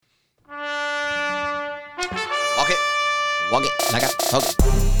Walk it, like it, hug it.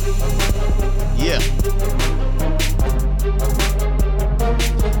 Yeah.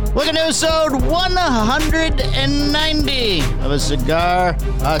 Welcome to episode 190 of a Cigar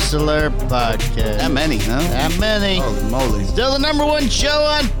Hustler podcast. That many, huh? That many. Holy moly. Still the number one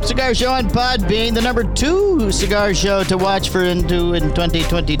cigar show on Podbean, the number two cigar show to watch for in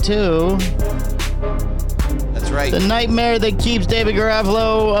 2022. That's right. The nightmare that keeps David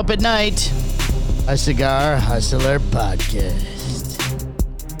Garofalo up at night. A Cigar Hustler podcast.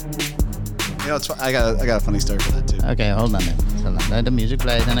 You know, I got a funny story for that too. Okay, hold on a minute. Let the music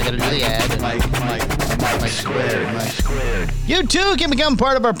play, then I gotta do the ad. Mike squared. You too can become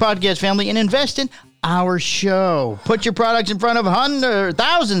part of our podcast family and invest in our show. Put your products in front of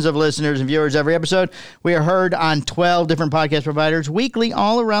thousands of listeners and viewers every episode. We are heard on 12 different podcast providers weekly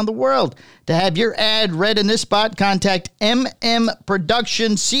all around the world. To have your ad read in this spot, contact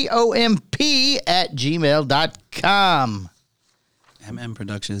mmproductioncomp@gmail.com. MM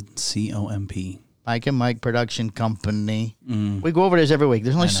Productions, COMP. Mike and Mike Production Company. We go over this every week.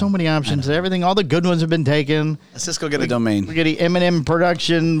 There's only so many options. Everything, all the good ones have been taken. Let's just go get a domain. We get the M&M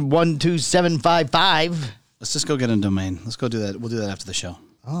Production 12755. Let's just go get a domain. Let's go do that. We'll do that after the show.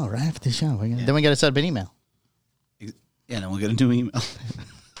 Oh, right after the show. Then we got to set up an email. Yeah, then we'll get a new email.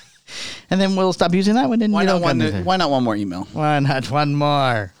 And then we'll stop using that one. Then Why not one more email? Why not one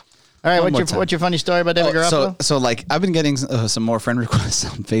more? All right, what's your funny story about David Garofalo? So like I've been getting some more friend requests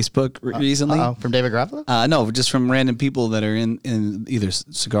on Facebook recently. From David Garofalo? No, just from random people that are in either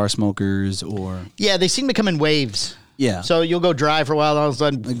cigar smokers or... Yeah, they seem to come in waves. Yeah. So you'll go dry for a while, and all of a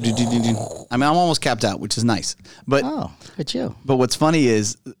sudden... I mean, I'm almost capped out, which is nice. But look at you. But what's funny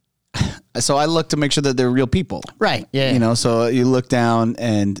is... So I look to make sure that they're real people. Right, yeah. You know, so you look down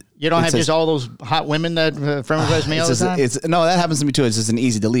and... You don't have just all those hot women that friend request me all the time? No, that happens to me too. It's just an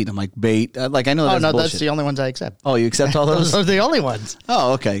easy delete. I'm like, bait. Like, I know that's bullshit. That's the only ones I accept. Oh, you accept all those? Those are the only ones.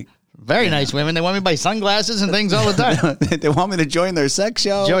 Oh, okay. Very nice women. They want me to buy sunglasses and things all the time. They want me to join their sex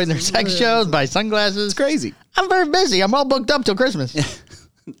shows. Join their sex shows, buy sunglasses. It's crazy. I'm very busy. I'm all booked up till Christmas.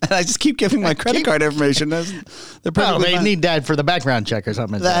 And I just keep giving my credit card information. They're they need that for the background check or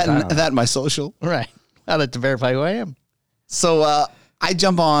something. That my social. Right. I'll have to verify who I am. So I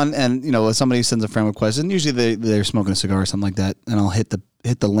jump on and, if somebody sends a friend request, and usually they're smoking a cigar or something like that, and I'll hit the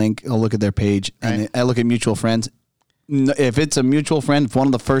link, I'll look at their page, and I look at mutual friends. If it's a mutual friend, if one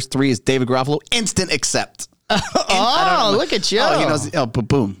of the first three is David Garofalo, instant accept. Look at you.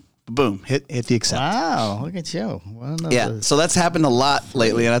 Boom, hit the accept. Wow, look at you. So that's happened a lot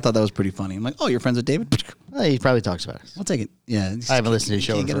lately, and I thought that was pretty funny. I'm like, oh, you're friends with David? Well, he probably talks about us. I'll take it. Yeah. I haven't listened to his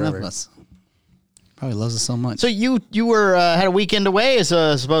show in forever. Enough of us. Probably loves us so much. So you were had a weekend away,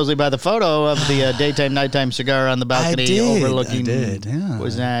 supposedly by the photo of the daytime, nighttime cigar on the balcony overlooking. I did. Yeah.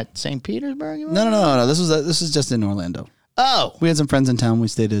 Was that St. Petersburg? No. This was just in Orlando. Oh, we had some friends in town. We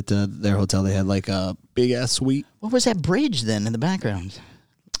stayed at their hotel. They had like a big ass suite. What was that bridge then in the background?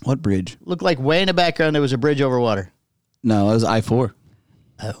 What bridge? Looked like way in the background there was a bridge over water. No, it was I-4.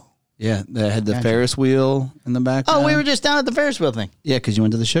 Oh. Yeah, they had the Ferris wheel in the background. Oh, we were just down at the Ferris wheel thing. Yeah, because you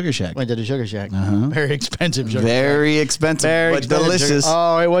went to the Sugar Shack. Went to the Sugar Shack. Uh-huh. Very expensive sugar Very shack. expensive, very but expensive delicious.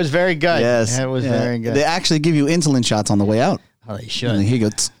 Oh, it was very good. Yes. It was very good. They actually give you insulin shots on the way out. Oh, they should. And here you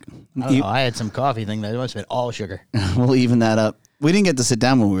go. I had some coffee thing that must have been all sugar. We'll even that up. We didn't get to sit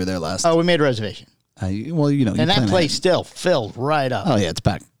down when we were there last. Oh, we made a reservation. And that place still filled right up. Oh, yeah, it's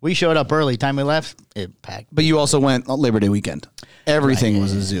packed. We showed up early. Time we left, it packed. But you also went on Labor Day weekend. Everything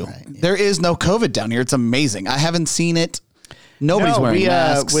was a zoo. Right, yeah. There is no COVID down here. It's amazing. I haven't seen it. Nobody's wearing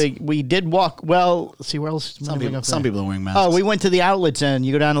masks. We did walk. Well, see where else? Some people are wearing masks. Oh, we went to the outlets, and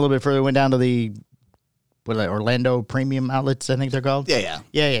you go down a little bit further. We went down to the Orlando Premium Outlets, I think they're called. Yeah.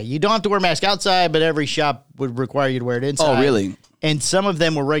 You don't have to wear a mask outside, but every shop would require you to wear it inside. Oh, really? And some of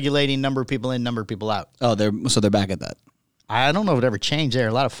them were regulating number of people in, number of people out. Oh, they're back at that. I don't know if it ever changed there.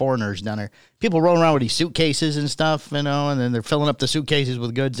 A lot of foreigners down there. People rolling around with these suitcases and stuff, and then they're filling up the suitcases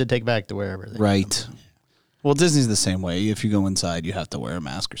with goods to take back to wherever. Right. Well, Disney's the same way. If you go inside, you have to wear a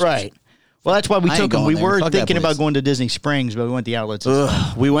mask or something. Right. Well, that's why we took them. We were thinking about going to Disney Springs, but we went to the outlets.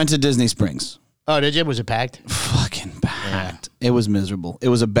 We went to Disney Springs. Oh, did you? Was it packed? Fucking packed. Yeah. It was miserable. It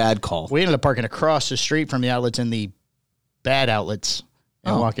was a bad call. We ended up parking across the street from the outlets in the bad outlets.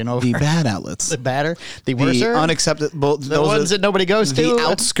 And walking over. The bad outlets. The badder. The worser. The unacceptable. The ones that nobody goes to. The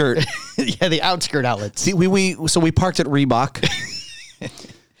outskirt. Yeah, the outskirt outlets. See, we parked at Reebok.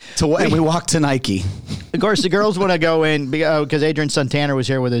 And we walked to Nike. Of course, the girls want to go in because Adrian's son Tanner was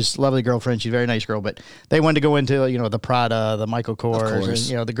here with his lovely girlfriend. She's a very nice girl, but they wanted to go into the Prada, the Michael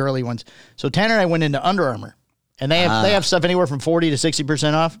Kors, and, the girly ones. So Tanner and I went into Under Armour, and they have stuff anywhere from 40 to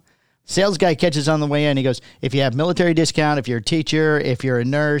 60% off. Sales guy catches on the way in. He goes, if you have military discount, if you're a teacher, if you're a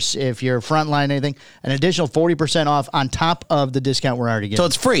nurse, if you're frontline, anything, an additional 40% off on top of the discount we're already getting. So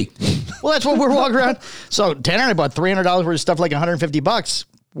it's free. Well, that's what we're walking around. So Tanner and I bought $300 worth of stuff, like $150.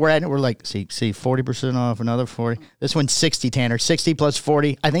 We're like, see, 40% off, another 40. This one's 60, Tanner. 60 plus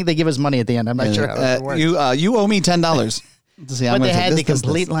 40. I think they give us money at the end. I'm not sure how that works. You owe me $10. But they had the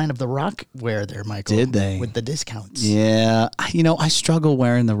complete line of the rock wear there, Michael. Did they? With the discounts. Yeah. I struggle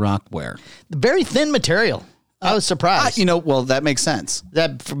wearing the rock wear. Very thin material. I was surprised. Well, that makes sense.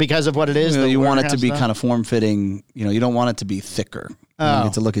 Because of what it is? You want it to be kind of form-fitting. You don't want it to be thicker. You want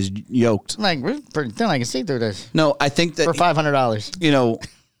it to look as yoked. Like, we're pretty thin. I can see through this. No, I think that... For $500.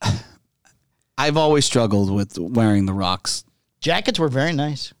 I've always struggled with wearing the rocks. Jackets were very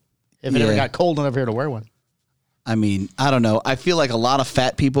nice. If it ever got cold enough here to wear one. I mean, I don't know. I feel like a lot of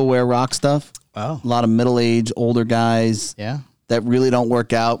fat people wear rock stuff. Oh. A lot of middle-aged, older guys. Yeah. That really don't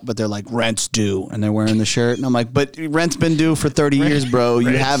work out, but they're like, rent's due, and they're wearing the shirt. And I'm like, but rent's been due for 30 years, bro.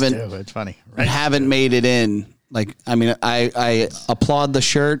 You haven't. It's funny. You haven't made it in. Like, I mean, I applaud the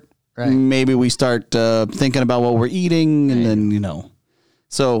shirt. Right. Maybe we start thinking about what we're eating, and then,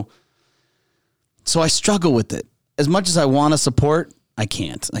 So I struggle with it. As much as I want to support, I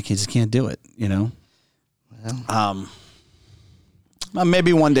can't. I just can't do it, Well,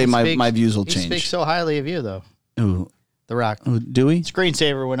 maybe one day my views will change. He speaks so highly of you, though. Ooh. The Rock. Ooh, do we?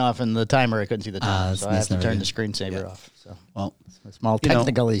 Screensaver went off in the timer. I couldn't see the timer, so I have to turn the screensaver off. So, well, it's a small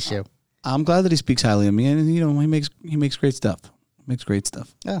technical issue. I'm glad that he speaks highly of me, and he makes great stuff.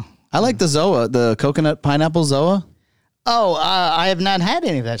 Oh, I like the Zoa, the coconut pineapple Zoa. Oh, I have not had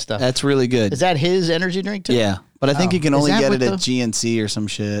any of that stuff. That's really good. Is that his energy drink too? Yeah, but I think you can only get it at GNC or some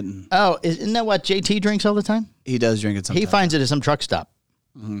shit. Isn't that what JT drinks all the time? He does drink it sometimes. He finds it at some truck stop.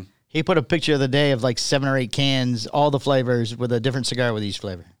 Mm-hmm. He put a picture of the day of like 7 or 8 cans, all the flavors, with a different cigar with each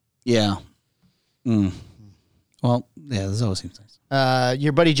flavor. Yeah. Well, yeah, this always seems nice.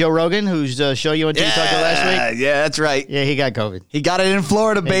 Your buddy Joe Rogan, whose show you went to talk about last week? Yeah, that's right. Yeah, he got COVID. He got it in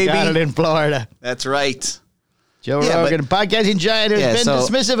Florida, baby. He got it in Florida. That's right. Joe Rogan, podcasting giant, has been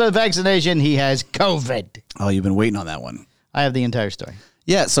dismissive of vaccination. He has COVID. Oh, you've been waiting on that one. I have the entire story.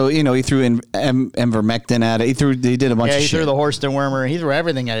 Yeah, so, he threw in ivermectin at it. He did a bunch of shit. Yeah, he threw the horse dewormer. He threw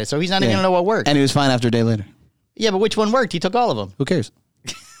everything at it. So he's not even going to know what worked. And he was fine after a day later. Yeah, but which one worked? He took all of them. Who cares?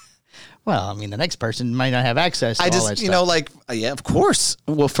 Well, I mean, the next person might not have access to all that stuff. Yeah, of course.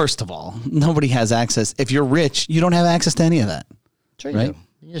 Well, first of all, nobody has access. If you're rich, you don't have access to any of that. Sure you do.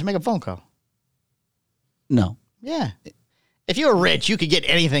 You just make a phone call. No. Yeah. If you were rich, you could get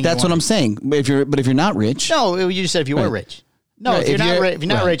anything. That's what I'm saying. But if you're not rich. No, you just said if you were rich. No, if you're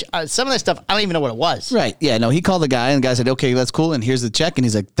not rich, some of that stuff, I don't even know what it was. Right. Yeah. No, he called the guy, and the guy said, okay, that's cool. And here's the check. And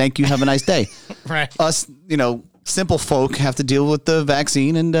he's like, thank you. Have a nice day. Right. Us, simple folk have to deal with the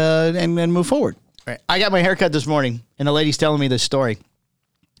vaccine and move forward. Right. I got my hair cut this morning, and the lady's telling me this story.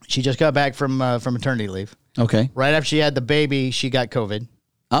 She just got back from maternity leave. Okay. Right after she had the baby, she got COVID.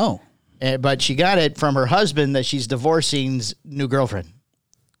 Oh. But she got it from her husband that she's divorcing's new girlfriend.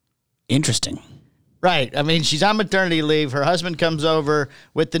 Interesting. Right. I mean, she's on maternity leave. Her husband comes over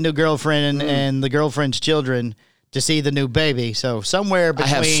with the new girlfriend and the girlfriend's children to see the new baby. So somewhere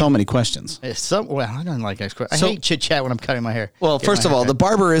between... I have so many questions. I don't like questions. I hate chit-chat when I'm cutting my hair. Well, first of all, the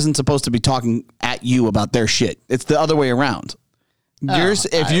barber isn't supposed to be talking at you about their shit. It's the other way around. I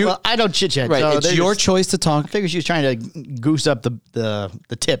don't chit-chat. Right, so it's your choice to talk. I figure she was trying to goose up the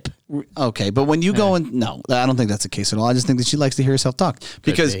tip. Okay, but when you go in... No, I don't think that's the case at all. I just think that she likes to hear herself talk.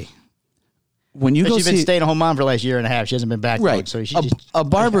 Because... When you go she's been stay-at-home mom for the last year and a half. She hasn't been back. Right. So she's a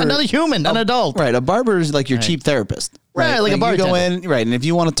barber, another human, an adult. Right. A barber is like your cheap therapist. Right. Like a bartender. You go in, right, and if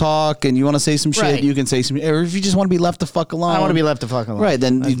you want to talk and you want to say some shit, you can say some. Or if you just want to be left the fuck alone, I want to be left the fuck alone. Right.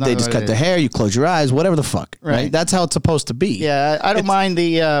 Then they just cut the hair. You close your eyes. Whatever the fuck. Right. That's how it's supposed to be. Yeah. I don't mind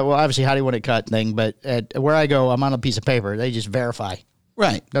the obviously how do you want it cut thing, but where I go, I'm on a piece of paper. They just verify.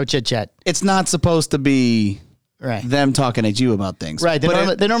 Right. No chit chat. It's not supposed to be. Right. Them talking at you about things. Right.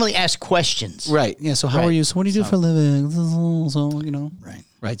 They normally ask questions. Right. Yeah. So how are you? So what do you do for a living? So, Right.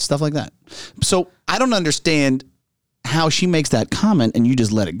 Right. Stuff like that. So I don't understand how she makes that comment and you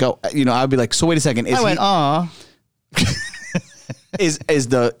just let it go. I'd be like, so wait a second. Aw. Is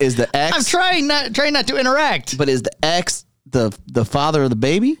the ex? I'm trying not to interact. But is the ex the father of the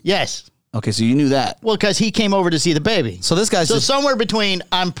baby? Yes. Okay, so you knew that. Well, because he came over to see the baby. So this guy's somewhere between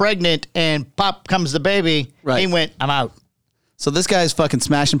I'm pregnant and pop comes the baby, he went, I'm out. So this guy's fucking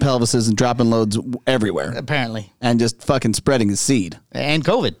smashing pelvises and dropping loads everywhere. Apparently. And just fucking spreading his seed. And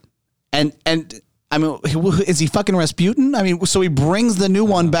COVID. And I mean, is he fucking Rasputin? I mean, so he brings the new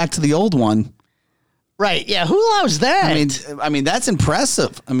one back to the old one. Right, yeah, who allows that? I mean, that's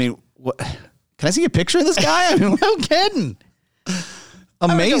impressive. I mean, What? Can I see a picture of this guy? I mean, No kidding.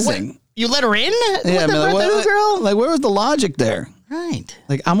 amazing. You let her in? Yeah, I mean, like, little girl? like, where was the logic there? Right.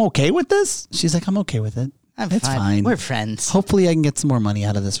 Like, I'm okay with this? She's like, I'm okay with it. It's fine. We're friends. Hopefully I can get some more money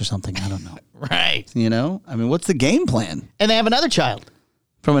out of this or something. I don't know. Right. You know? I mean, what's the game plan? And they have another child.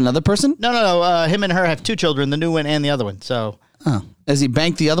 From another person? No. Him and her have 2 children, the new one and the other one. So. Oh. Has he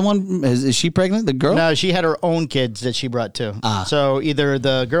banked the other one? Is she pregnant? The girl? No, she had her own kids that she brought too. Ah. So either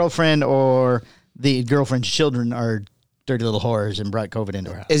the girlfriend or the girlfriend's children are dirty little whores and brought COVID into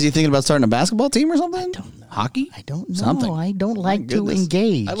her house. Is he thinking about starting a basketball team or something? I don't know. Hockey? I don't know. Something. I don't like to Goodness.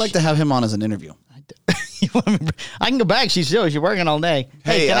 engage. I'd like to have him on as an interview. I can go back. She's working all day.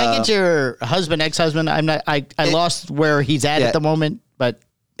 Hey, can I get your husband, ex-husband? I lost where he's at the moment, but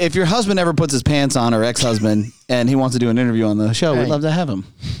if your husband ever puts his pants on, or ex-husband, and he wants to do an interview on the show, we'd love to have him.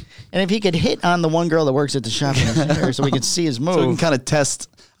 And if he could hit on the one girl that works at the shopping center so we can see his move. So we can kind of test.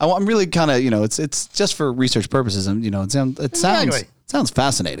 I'm really kind of, it's just for research purposes. And, it sounds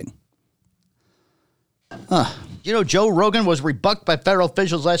fascinating. Huh. Joe Rogan was rebuked by federal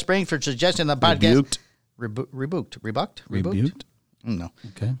officials last spring for suggesting the podcast. Rebuked? No.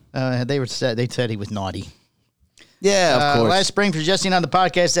 Okay. They said he was naughty. Yeah, of course. Last spring, for suggesting on the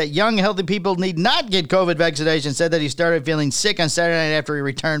podcast that young, healthy people need not get COVID vaccination, said that he started feeling sick on Saturday night after he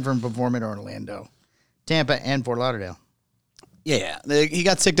returned from performing in Orlando, Tampa, and Fort Lauderdale. Yeah. He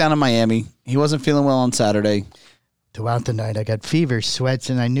got sick down in Miami. He wasn't feeling well on Saturday. Throughout the night, I got fever, sweats,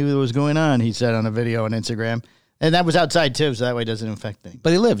 and I knew what was going on, he said on a video on Instagram. And that was outside, too, so that way it doesn't affect anything.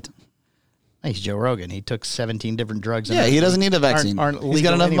 But he lived. He's Joe Rogan. He took 17 different drugs. Yeah, he doesn't need a vaccine. He's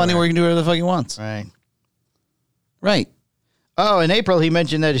got enough money where he can do whatever the fuck he wants. Right. Oh, in April, he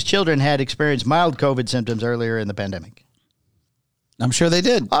mentioned that his children had experienced mild COVID symptoms earlier in the pandemic. I'm sure they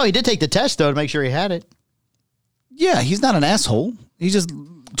did. Oh, he did take the test, though, to make sure he had it. Yeah, he's not an asshole. He just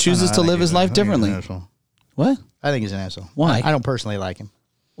chooses to live his life differently. What? I think he's an asshole. Why? I don't personally like him.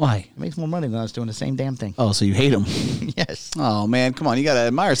 Why? He makes more money than us doing the same damn thing. Oh, so you hate him? Yes. Oh, man, come on. You got to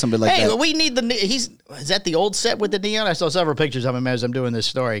admire somebody like that. Hey, we need is that the old set with the neon? I saw several pictures of him as I'm doing this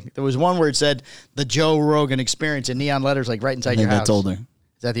story. There was one where it said the Joe Rogan Experience in neon letters, like right inside your house. That's older.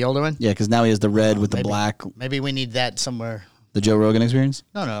 Is that the older one? Yeah, because now he has the red with the black. Maybe we need that somewhere. The Joe Rogan Experience?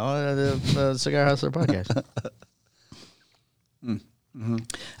 No, the Cigar Hustler podcast.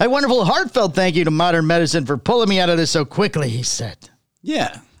 A wonderful, heartfelt thank you to modern medicine for pulling me out of this so quickly, he said.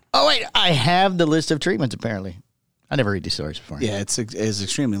 Yeah. Oh, wait, I have the list of treatments, apparently. I never read these stories before. Yeah, it's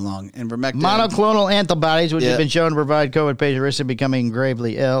extremely long. And monoclonal antibodies, which have been shown to provide COVID patient risk of becoming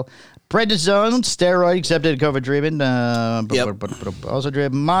gravely ill. Prednisone, steroid accepted COVID treatment. Also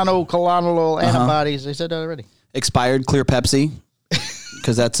driven monoclonal antibodies. I said that already. Expired clear Pepsi.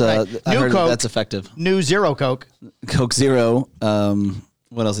 Because that's I heard Coke, that's effective. New Zero Coke. Coke Zero.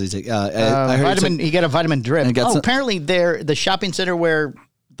 What else did he take? I heard he got a vitamin drip. Oh, apparently the shopping center where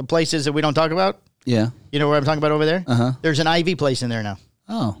the place is that we don't talk about. Yeah. You know where I'm talking about over there? Uh-huh. There's an IV place in there now.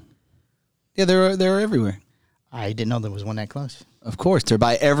 Oh. Yeah, they're everywhere. I didn't know there was one that close. Of course. They're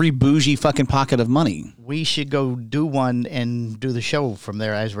by every bougie fucking pocket of money. We should go do one and do the show from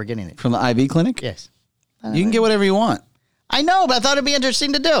there as we're getting it. From the IV clinic? Yes. You can get whatever you want. I know, but I thought it'd be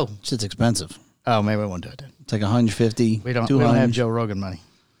interesting to do. It's expensive. Oh, maybe we won't do it then. It's like $150. We don't have Joe Rogan money.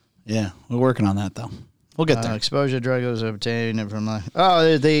 Yeah, we're working on that though. We'll get there. Exposure drug was obtained from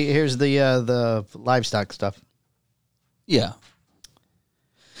here's the livestock stuff. Yeah.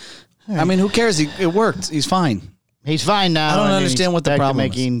 Right. I mean, who cares? It worked. He's fine. He's fine now. I don't understand what the problem is.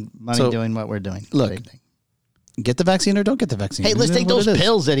 Making money doing what we're doing. Look, get the vaccine or don't get the vaccine. Hey, let's take those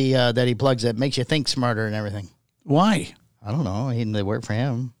pills that he plugs that makes you think smarter and everything. Why? I don't know. They work for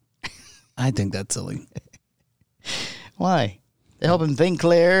him. I think that's silly. Why? They help him think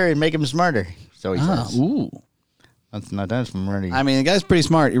clearer and make him smarter. So he says. Ooh. That's from already. I mean, the guy's pretty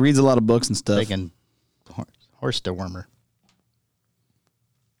smart. He reads a lot of books and stuff. Taking horse dewormer.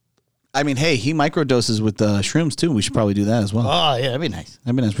 I mean, hey, he microdoses with shrooms too. We should probably do that as well. Oh, yeah, that'd be nice.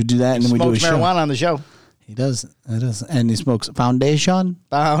 That'd be nice. We do that and then we do a show. Smokes marijuana on the show. He does. And he smokes foundation.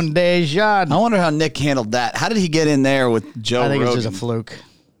 I wonder how Nick handled that. How did he get in there with Joe Rogan? I think it's just a fluke.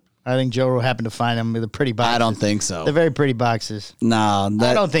 I think Joe happened to find him with the pretty boxes. I don't think so. The very pretty boxes. No.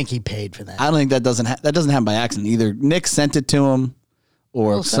 I don't think he paid for that. I don't think that doesn't happen by accident. Either Nick sent it to him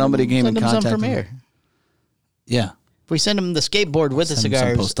or somebody came in contact with him. Here. Yeah. If we send him the skateboard with the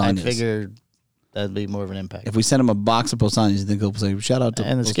cigars, I figure that'd be more of an impact. If we send him a box of Postanos, you think he'll say, shout out to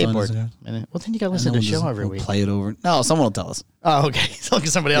and the skateboard. Well, then you got to listen to the show every week. Play it over. No, someone will tell us. Oh, okay. So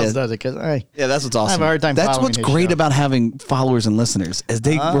somebody else does it. Yeah, that's what's awesome. I have a hard time That's what's great about having followers and listeners is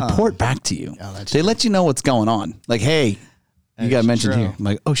they report back to you. Oh, they let you know what's going on. Like, hey, You got mentioned here. I'm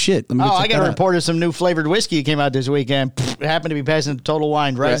like, oh shit. Let me I got a report of some new flavored whiskey that came out this weekend. It happened to be passing Total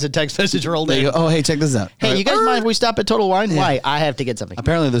Wine right as the text message rolled in. Go, oh, hey, check this out. Hey, you guys mind if we stop at Total Wine? Why? I have to get something.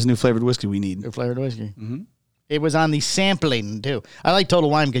 Apparently, there's new flavored whiskey we need. New flavored whiskey. Mm-hmm. It was on the sampling too. I like Total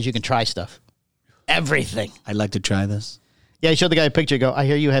Wine because you can try stuff. Everything. I'd like to try this. Yeah, I showed the guy a picture. Go, I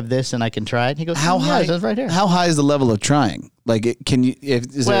hear you have this, and I can try it. He goes, how high? It's right here. How high is the level of trying? Like, can you?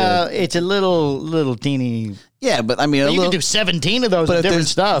 It's a little teeny. Yeah, but I mean, you can do 17 of those of different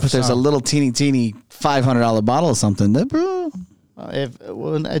stuff. But there's a little teeny $500 bottle of something. That, bro.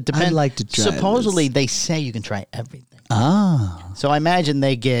 It depends. I'd like to try. Supposedly, they say you can try everything. So I imagine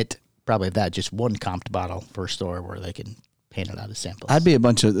they get probably just one comped bottle per store where they can paint it out as samples.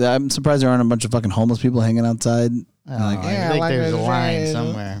 I'm surprised there aren't a bunch of fucking homeless people hanging outside. I think there's a line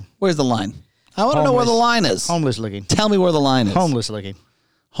somewhere. Where's the line? I want to know where the line is. Homeless looking. Tell me where the line is. Homeless looking.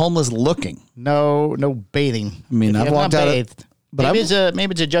 Homeless looking. No bathing. I mean, I've walked out. Maybe it's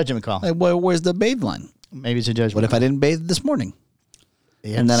a judgment call. Like, where's the bathe line? Maybe it's a judgment. What if I didn't bathe this morning?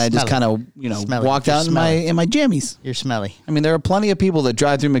 Yeah, and then I just kind of walked out in my jammies. You're smelly. I mean, there are plenty of people that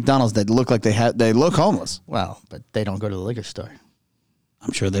drive through McDonald's that look like they look homeless. Well, but they don't go to the liquor store.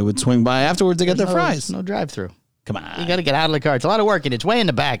 I'm sure they would swing by afterwards to get their fries. No drive-through. Come on. You got to get out of the car. It's a lot of work, and it's way in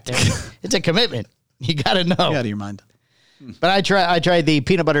the back there. It's a commitment. You got to know. Get out of your mind. But I tried the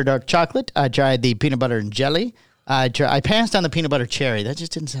peanut butter dark chocolate. I tried the peanut butter and jelly. I passed on the peanut butter cherry. That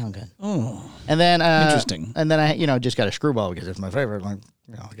just didn't sound good. Oh. And then interesting. And then I just got a screwball because it's my favorite. I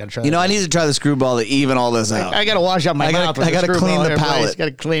got to try. I need to try the screwball to even all this out. I got to wash out my mouth. I got to clean the palate. Got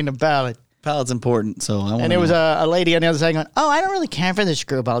to clean the palate. Palate's important, so I want. And there was a lady on the other side going, "Oh, I don't really care for this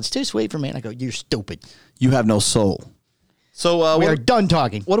screwball. It's too sweet for me." And I go, "You're stupid. You have no soul." So we are done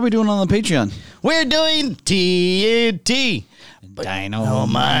talking. What are we doing on the Patreon? We're doing TNT.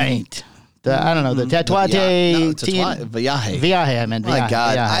 Dynamite. I don't know, the Tatuate. Viaje, I meant. My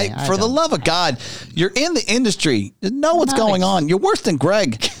God. For the love of God, you're in the industry. You know what's going on. You're worse than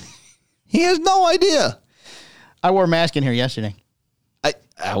Greg. He has no idea. I wore a mask in here yesterday.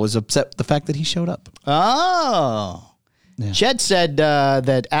 I was upset with the fact that he showed up. Oh. Yeah. Chet said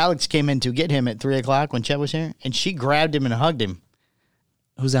that Alex came in to get him at 3 o'clock when Chet was here, and she grabbed him and hugged him.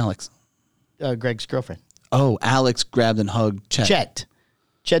 Who's Alex? Greg's girlfriend. Oh, Alex grabbed and hugged Chet.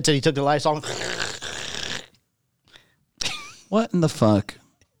 Chet said he took the Lysol. What in the fuck?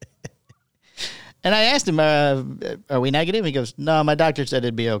 And I asked him, are we negative? He goes, no, my doctor said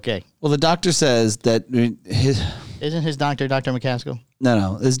it'd be okay. Well, the doctor says that Isn't his doctor Dr. McCaskill?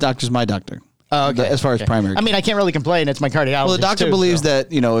 No. His doctor's my doctor. Oh, okay. As far as primary. I mean, I can't really complain. It's my cardiologist. Well, the doctor believes that,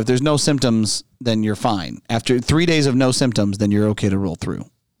 if there's no symptoms, then you're fine. After 3 days of no symptoms, then you're okay to roll through.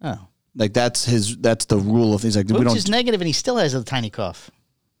 Oh. Like, that's the rule of things. Like, Booch is negative and he still has a tiny cough.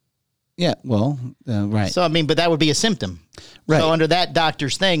 Yeah, well, right. So, I mean, but that would be a symptom. Right. So, under that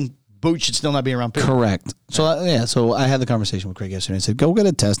doctor's thing, Booch should still not be around people. Correct. So, so I had the conversation with Craig yesterday. I said, go get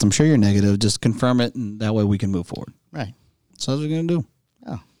a test. I'm sure you're negative. Just confirm it, and that way we can move forward. Right. So, that's what we're going to do.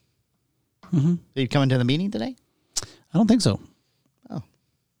 Oh. Mm-hmm. Are you coming to the meeting today? I don't think so. Oh.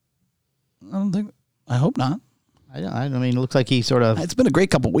 I hope not. I mean, it looks like he sort of... It's been a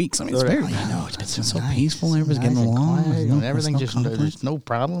great couple of weeks. I mean, it's very... I know. It's been so nice. peaceful. Everybody's getting along. Everything there's no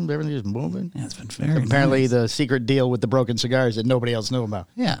problems. Everything's just moving. Yeah, it's been very Apparently, the secret deal with the broken cigars that nobody else knew about.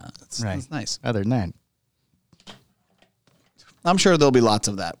 Yeah, it's nice. Other than that. I'm sure there'll be lots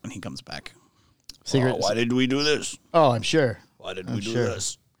of that when he comes back. Why did we do this? Oh, I'm sure. Why did we do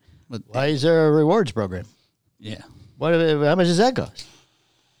this? Why is there a rewards program? Yeah. How much does that cost?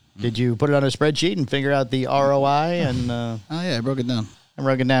 Did you put it on a spreadsheet and figure out the ROI? And oh, yeah, I broke it down.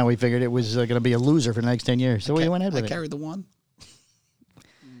 We figured it was going to be a loser for the next 10 years. So we went ahead with it. I carried the one.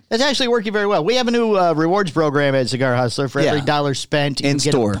 That's actually working very well. We have a new rewards program at Cigar Hustler. For every dollar spent, you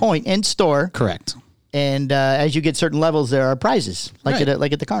get a point in store. Correct. And as you get certain levels, there are prizes, like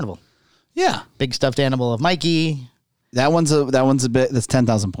at the carnival. Yeah. Big stuffed animal of Mikey. That one's a bit. That's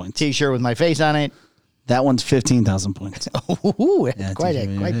 10,000 points. T-shirt with my face on it. That one's 15,000 points. Ooh, yeah, quite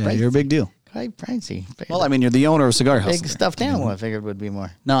pricey. You're a big deal. Quite pricey. Well, I mean, you're the owner of Cigar Hustler. Big stuffed animal. I figured would be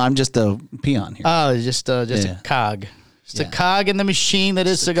more. No, I'm just a peon here. Oh, just a cog. Just a cog in the machine that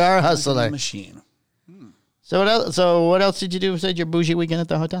is Cigar Hustler. Machine. So what else did you do besides your bougie weekend at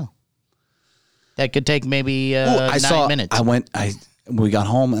the hotel? That could take maybe 9 minutes. We got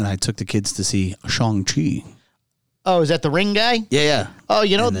home and I took the kids to see Shang-Chi. Oh, is that the Ring guy? Yeah. Oh,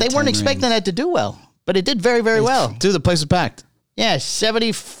 they weren't expecting that to do well, but it did very, very well. Dude, the place was packed. Yeah,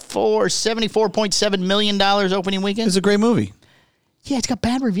 $74.7 million opening weekend. It's a great movie. Yeah, it's got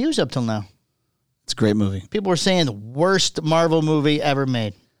bad reviews up till now. It's a great movie. People were saying the worst Marvel movie ever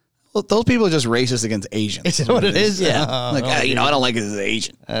made. Well, those people are just racist against Asians. Is that what it is? Yeah. I don't like it as an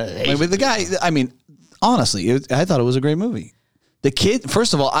Asian. But the guy, I mean, honestly, I thought it was a great movie. The kid,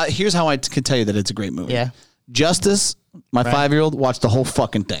 first of all, here's how I can tell you that it's a great movie. Yeah. Justice, my 5-year-old, watched the whole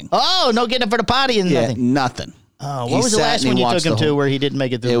fucking thing. Oh, no getting up for the potty and nothing. Nothing. Oh, what was the last one you took him to where he didn't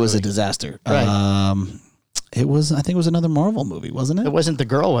make it through? It was a disaster. Right. It was, I think it was another Marvel movie, wasn't it? It wasn't the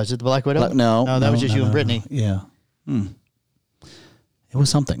girl, was it? The Black Widow? No, that was just you and Brittany. Yeah. It was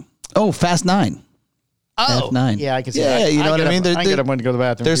something. Oh, Fast 9. Oh, F9. yeah, I can see Yeah, that. you know what I mean? I get up when to go to the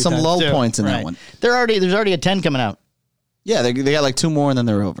bathroom. There's some lull points in that one. There's already a 10 coming out. Yeah, they got like 2 more and then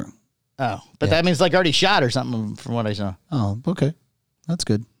they're over. Oh, but that means like already shot or something from what I saw. Oh, okay. That's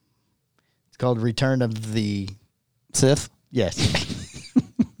good. It's called Return of the Sith? Yes.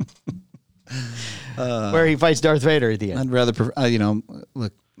 Where he fights Darth Vader at the end. I'd rather,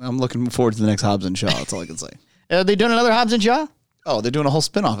 look, I'm looking forward to the next Hobbs and Shaw. That's all I can say. Are they doing another Hobbs and Shaw? Oh, they're doing a whole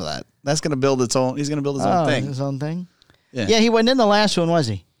spin-off of that. That's going to build its own. He's going to build his own thing. His own thing? Yeah, he wasn't in the last one, was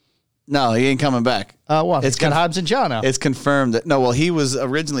he? No, he ain't coming back. What? It's got Hobbs and Shaw now. It's confirmed that, no, well, he was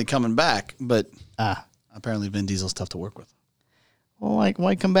originally coming back, but apparently Vin Diesel's tough to work with. Well,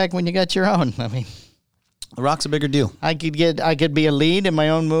 why come back when you got your own? I mean, The Rock's a bigger deal. I could be a lead in my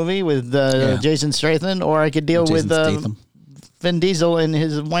own movie with Jason Statham, or I could deal with Vin Diesel and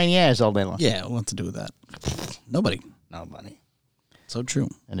his whiny ass all day long. Yeah, what's to do with that? Nobody. So true.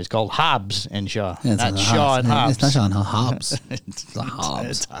 And it's called Hobbs and Shaw. Yeah, not Shaw and Hobbs. It's not Shaw and Hobbs. It's the Hobbs.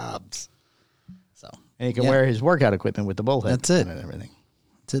 It's Hobbs. So, and he can wear his workout equipment with the bullhead. That's it. And everything.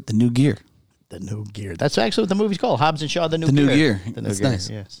 That's it. The new gear. The new gear. That's actually what the movie's called. Hobbs and Shaw, the new gear. New gear. The new That's gear. nice.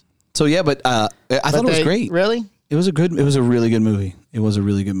 Yes. So yeah, but I thought it was great. Really? It was a really good movie. It was a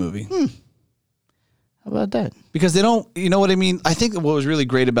really good movie. How about that? Because they don't, you know what I mean? I think what was really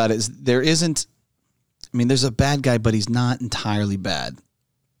great about it is there's a bad guy, but he's not entirely bad.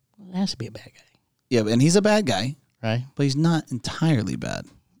 It has to be a bad guy. Yeah, and he's a bad guy. Right. But he's not entirely bad.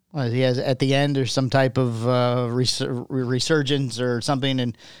 Well, he has at the end there's some type of resurgence or something,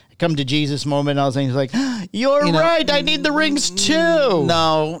 and come to Jesus moment. And all things like, you're right. I need the rings too.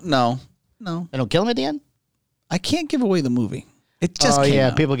 No. They don't kill him at the end. I can't give away the movie. It just came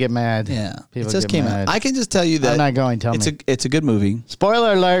out. People get mad. Yeah, people it just came out. I can just tell you that I'm not going. It's a good movie.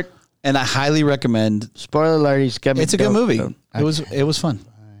 Spoiler alert. And I highly recommend. Spoiler alert. He's coming. It's a good movie. It was fun.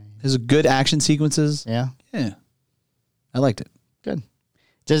 There's good action sequences. Yeah. I liked it. Good.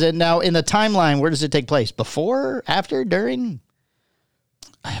 Does it now in the timeline? Where does it take place? Before, after, during?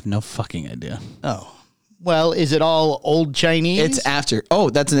 I have no fucking idea. Oh. Well, is it all old Chinese? It's after.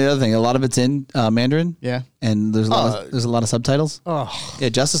 Oh, that's the other thing. A lot of it's in Mandarin. Yeah. And there's a lot of subtitles. Oh. Yeah,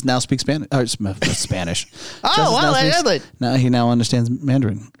 Justice now speaks Spanish. Or Spanish. Oh, well, I love it. Now he understands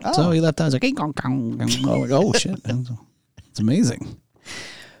Mandarin. Oh. So he left out. He's like, oh shit. It's amazing.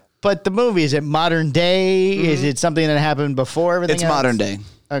 But the movie, is it modern day? Mm-hmm. Is it something that happened before everything else? It's modern day.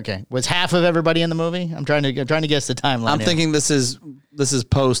 Okay. Was half of everybody in the movie? I'm trying to guess the timeline. I'm thinking this is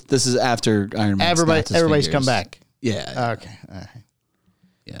after Iron Man. Everybody's come back. Yeah. Okay. All right.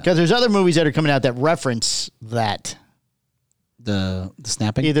 Yeah. Because there's other movies that are coming out that reference that. The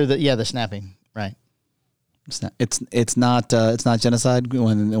snapping? The snapping. Right. It's not genocide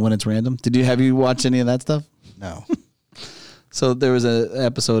when it's random. Have you watched any of that stuff? No. So there was an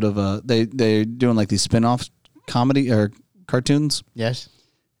episode of they're doing like these spin-off comedy or cartoons. Yes.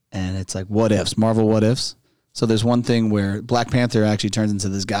 And it's like what ifs, Marvel what ifs. So there's one thing where Black Panther actually turns into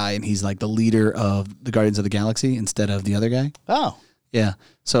this guy and he's like the leader of the Guardians of the Galaxy instead of the other guy. Oh. Yeah.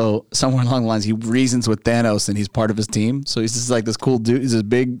 So somewhere along the lines he reasons with Thanos and he's part of his team. So he's just like this cool dude. He's this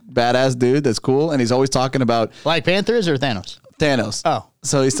big badass dude that's cool and he's always talking about Black Panthers or Thanos? Thanos. Oh.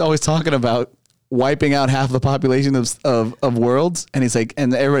 So he's always talking about wiping out half the population of worlds, and he's like,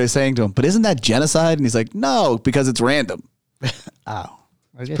 and everybody's saying to him, but isn't that genocide? And he's like, no, because it's random. Oh,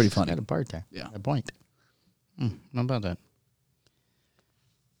 it's pretty funny. Got a part there. Yeah, a point. How about that?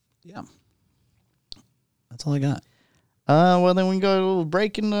 Yeah, that's all I got. Well, then we can go to a little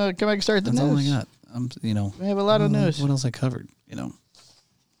break and come back and start the news. That's all I got. We have a lot of news. What else I covered? A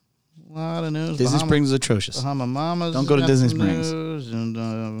lot of news. Disney Springs is atrocious. Bahama Mamas. Don't go to Disney Springs.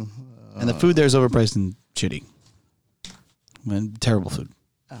 And the food there is overpriced and shitty. Terrible food.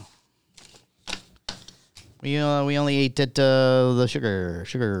 Oh. We only ate at the sugar.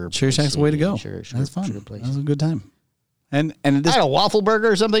 Sugar Shack's the way to go. That's fun. That was a good time. And I had a waffle burger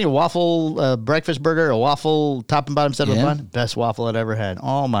or something. A waffle breakfast burger. A waffle top and bottom set of a bun. Best waffle I'd ever had.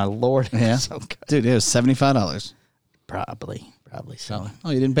 Oh my Lord! Yeah, so good. Dude, it was $75. Probably so. Oh,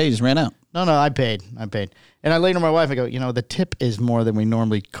 you didn't pay? You just ran out. No, I paid. And I later to my wife, I go, the tip is more than we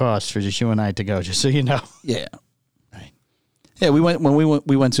normally cost for just you and I to go, just so you know. Yeah. Right. Yeah, we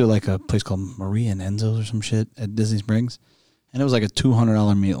went to like a place called Maria and Enzo's or some shit at Disney Springs, and it was like a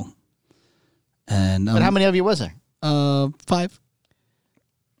 $200 meal. And but how many of you was there? 5.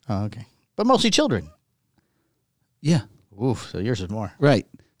 Oh, okay. But mostly children. Yeah. Oof. So yours is more. Right.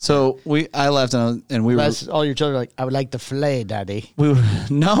 So I left and we were. All your children are like, I would like the fillet, Daddy.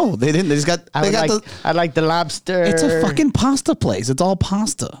 No, they didn't. They just got. I like the lobster. It's a fucking pasta place. It's all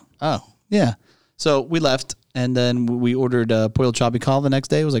pasta. Oh. Yeah. So we left, and then we ordered pollo tropical the next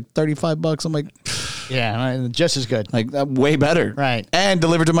day. It was like $35. I'm like, yeah, just as good. Like way better, right? And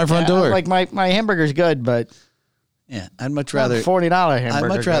delivered to my front door. Like my hamburger's good, but yeah, I'd much rather $40 hamburger. I'd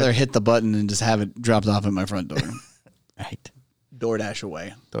much rather hit the button and just have it dropped off at my front door. Right. DoorDash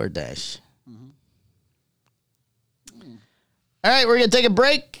away. DoorDash. Mm-hmm. All right, we're gonna take a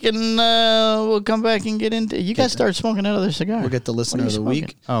break and we'll come back and get into. You guys start smoking that other cigar. We'll get the listener of the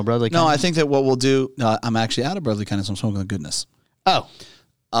week. Oh, brotherly. No, I think that what we'll do. No, I'm actually out of brotherly kindness. I'm smoking the goodness. Oh.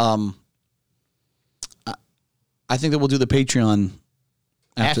 I think that we'll do the Patreon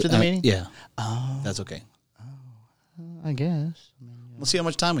after the meeting. Yeah. Oh, that's okay. I guess. We'll see how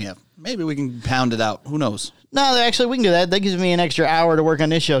much time we have. Maybe we can pound it out. Who knows? No, actually, we can do that. That gives me an extra hour to work on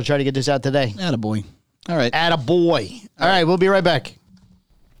this show. Try to get this out today. Attaboy. All right. Attaboy. All right, we'll be right back.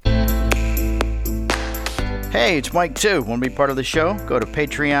 Hey, it's Mike too. Want to be part of the show? Go to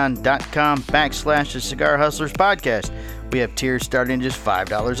patreon.com/the Cigar Hustlers podcast. We have tiers starting at just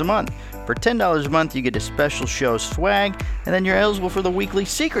 $5 a month. For $10 a month, you get a special show swag, and then you're eligible for the weekly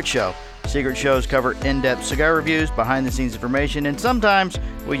secret show. Secret shows cover in-depth cigar reviews, behind-the-scenes information, and sometimes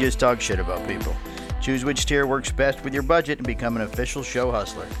we just talk shit about people. Choose which tier works best with your budget and become an official show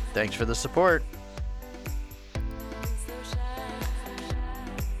hustler. Thanks for the support.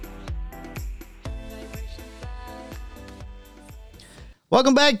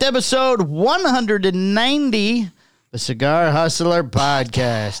 Welcome back to episode 190, the Cigar Hustler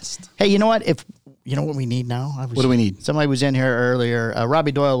podcast. Hey, you know what? You know what we need now? What do we need? Somebody was in here earlier.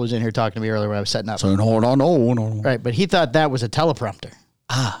 Robbie Doyle was in here talking to me earlier when I was setting up. So hold on. Right, but he thought that was a teleprompter.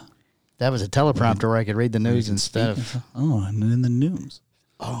 Ah. That was a teleprompter where I could read the news instead of... Oh, and in the news.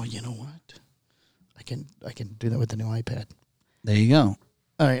 Oh, you know what? I can do that with the new iPad. There you go.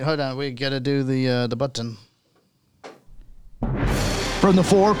 All right, hold on. We got to do the button. From the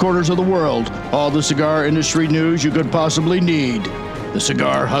four corners of the world, all the cigar industry news you could possibly need. The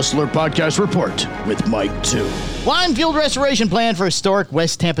Cigar Hustler Podcast Report with Mike 2. Wine fueled restoration plan for historic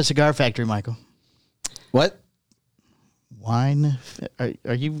West Tampa Cigar Factory, Michael. What? Wine.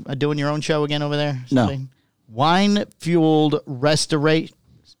 Are you doing your own show again over there? No. Wine fueled restoration.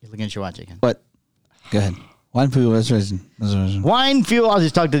 You're looking at your watch again. What? Go ahead. Wine fuel restoration. Wine fuel. I'll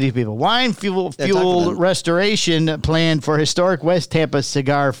just talk to these people. Wine fuel restoration plan for historic West Tampa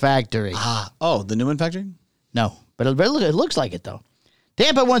Cigar Factory. Oh, the Newman factory? No, but it looks like it though.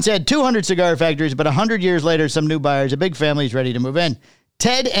 Tampa once had 200 cigar factories, but 100 years later, some new buyers, a big family, is ready to move in.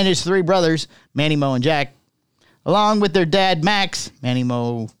 Ted and his three brothers, Manny, Mo, and Jack, along with their dad, Max, Manny,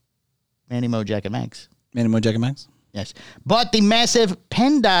 Mo, Jack, and Max. Manny, Mo, Jack, and Max? Yes. Bought the massive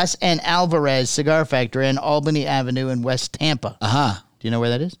Pendas and Alvarez cigar factory in Albany Avenue in West Tampa. Aha. Do you know where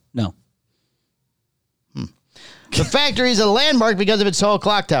that is? No. The factory is a landmark because of its tall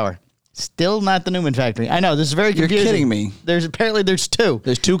clock tower. Still not the Newman factory. I know, this is very confusing. You're kidding me. There's two.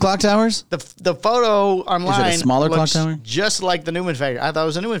 There's 2 clock towers? The photo online is it a smaller clock tower? Just like the Newman factory. I thought it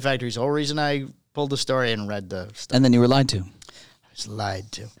was a Newman factory. It's the whole reason I pulled the story and read the stuff. And then you were lied to. I was lied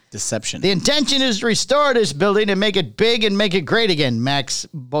to. Deception. The intention is to restore this building and make it big and make it great again, Max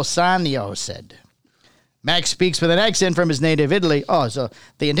Bosanio said. Max speaks with an accent from his native Italy. Oh, so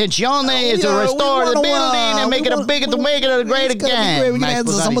the intenzione is to restore the building and make it great again. Max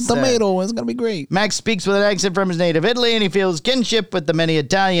Bosanio tomato. It's going to be great. Max speaks with an accent from his native Italy, and he feels kinship with the many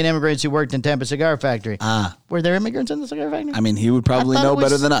Italian immigrants who worked in Tampa Cigar Factory. Were there immigrants in the cigar factory? I mean, he would probably know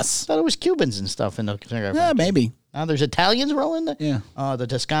better than us. I thought it was Cubans and stuff in the cigar factory. Yeah, maybe. Now there's Italians rolling there? Yeah. Oh, the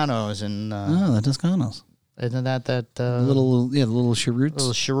Toscanos and... the Toscanos. Isn't that the little cheroots?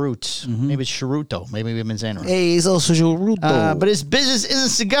 Little cheroots. Mm-hmm. Maybe it's cheruto. Maybe we've been saying it wrong. Hey, it's also cheruto. But his business isn't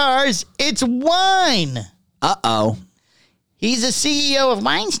cigars, it's wine. Uh-oh. He's the CEO of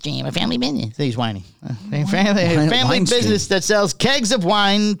Winestream, a family business. He's whining. Family business that sells kegs of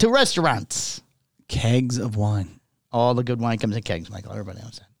wine to restaurants. Kegs of wine. All the good wine comes in kegs, Michael. Everybody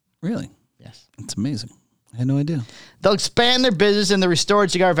knows that. Really? Yes. It's amazing. I had no idea. They'll expand their business in the restored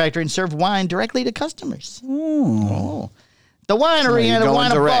cigar factory and serve wine directly to customers. Oh. The winery and a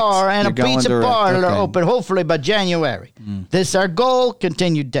wine bar and a pizza bar are open hopefully by January. This is our goal,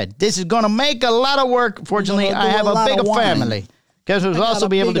 continued Ted. This is going to make a lot of work. Fortunately, I have a bigger family. Because we'll also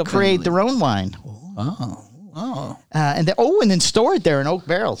be able to create their own wine. Oh. Oh. And then store it there in oak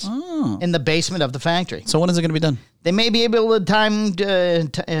barrels in the basement of the factory. So when is it going to be done? They may be able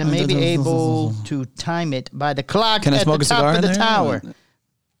to time it by the clock Can I at smoke the a cigar top of in the there? tower.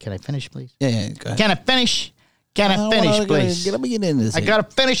 Can I finish, please? Yeah, go ahead. Can I finish? Please? Let me get into this. I gotta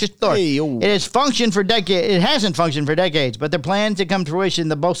finish the story. Hey, yo. It has functioned for decades. It hasn't functioned for decades, but their plans to come to fruition.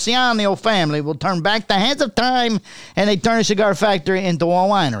 The Bociano family will turn back the hands of time, and they turn a cigar factory into a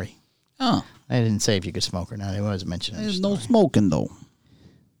winery. Oh. I didn't say if you could smoke or not. It was mentioned. There's no smoking, though.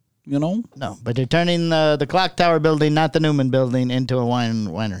 You know? No, but they're turning the Clock Tower building, not the Newman building, into a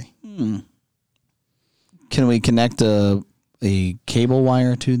winery. Can we connect a cable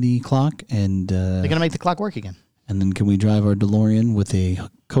wire to the clock and They're gonna make the clock work again. and then can we drive our DeLorean with a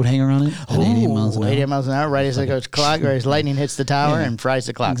coat hanger on it at 88 miles an hour? 88 miles an hour, right as it goes clock, right as lightning hits the tower and fries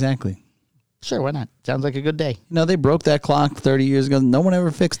the clock. Exactly. Sure, why not? Sounds like a good day. You know, they broke that clock 30 years ago. No one ever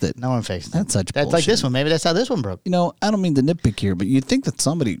fixed it. No one fixed it. That's such That's bullshit. like this one. Maybe that's how this one broke. You know, I don't mean to nitpick here, but you'd think that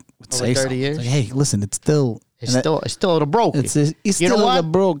somebody would say 30 something. years? It's like, hey, listen, it's still... It's still a little broke. It's you still know a what?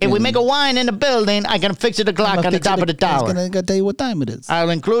 little broken. If we make a wine in the building, I can fix it the clock on the top of the tower. I'm going to tell you what time it is. I'll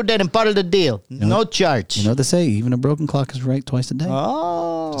include that in part of the deal. No charge. You know what they say? Even a broken clock is right twice a day.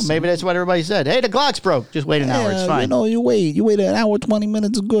 Oh, maybe that's what everybody said. Hey, the clock's broke. Just wait an hour. It's fine. You know, you wait an hour, 20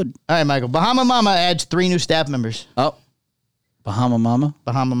 minutes is good. All right, Michael. Bahama Mama adds 3 new staff members. Oh, Bahama Mama?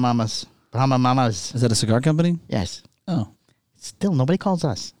 Bahama Mamas. Is that a cigar company? Yes. Oh. Still, nobody calls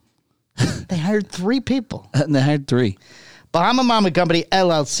us. They hired 3 people. And they hired 3. Bahama Mama Company,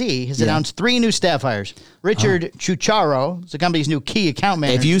 LLC, has announced 3 new staff hires. Richard Chucharo is the company's new key account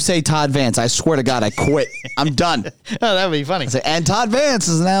manager. If you say Todd Vance, I swear to God, I quit. I'm done. Oh, that would be funny. And Todd Vance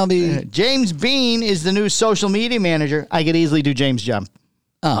is now the... James Bean is the new social media manager. I could easily do James' job.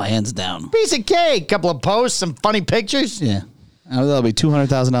 Oh, hands down. Piece of cake. Couple of posts, some funny pictures. Yeah. That'll be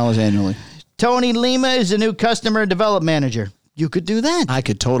 $200,000 annually. Tony Lima is the new customer development manager. You could do that. I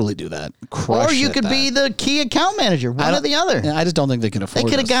could totally do that. Or you could be the key account manager. One or the other. Yeah, I just don't think they can afford They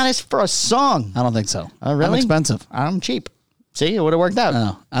could have us. got us for a song. I don't think so. Oh, really? I'm expensive. I'm cheap. See, it would have worked out.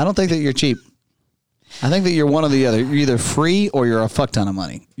 No, I don't think that you're cheap. I think that you're one or the other. You're either free or you're a fuck ton of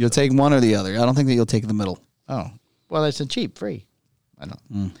money. You'll take one or the other. I don't think that you'll take the middle. Oh, well, it's a cheap, free. I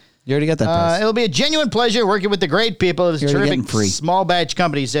don't. You already got that price. It'll be a genuine pleasure working with the great people of this You're terrific getting free. small batch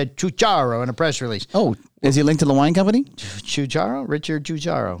company, said Chucharo in a press release. Oh, is he linked to the wine company? Chucharo? Richard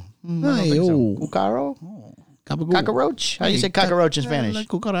Chucharo. I don't Hey, think so. oh. Cucaro? Gabagool. Cockroach? How do you say cockroach in Spanish? La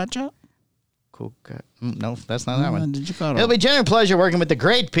cucaracha? No, that's not that one. Chucharo. It'll be a genuine pleasure working with the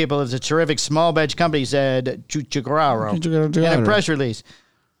great people of the terrific small batch company, said Chucharo in a press release.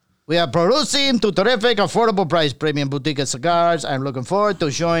 We are producing to terrific, affordable price premium boutique cigars. I'm looking forward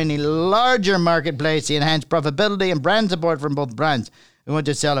to showing a larger marketplace, the enhanced profitability and brand support from both brands. We want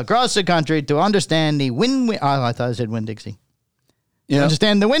to sell across the country to understand the win-win. Oh, I thought I said Winn-Dixie. Yeah.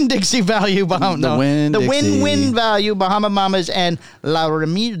 Understand the Winn-Dixie value. The win-win value Bahama Mamas and La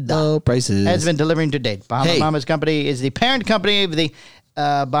Ramida Low prices. has been delivering to date. Bahama Mamas Company is the parent company of the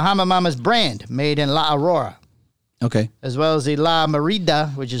Bahama Mamas brand, made in La Aurora, Okay. as well as the La Merida,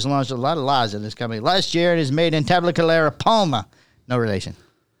 which has launched a lot of laws in this company last year and is made in Tabacalera, Palma. No relation.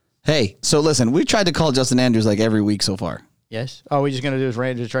 Hey, so listen, we tried to call Justin Andrews like every week so far. Yes? Oh, we're just going to do this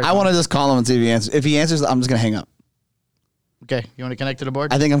right? Just try I want to just call him and see if he answers. If he answers, I'm just going to hang up. Okay. You want to connect to the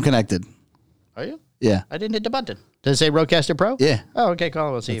board? I think I'm connected. Are you? Yeah. I didn't hit the button. Does it say Roadcaster Pro? Yeah. Oh, okay. Call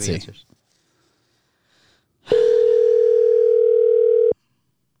him. We'll see if he answers.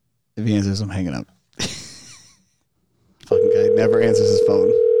 If he answers, I'm hanging up. Fucking guy never answers his phone.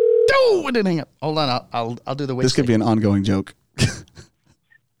 No, I didn't hang up. Hold on. I'll do the wait. This could be an ongoing joke.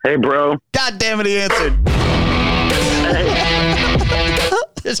 Hey, bro. God damn it, he answered.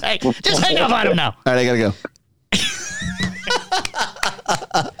 Just hang up on him now. All right, I got to go.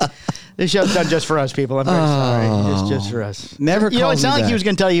 This show's done just for us, people. I'm very sorry. Just for us. Never You know, it calls me sounded like back. he was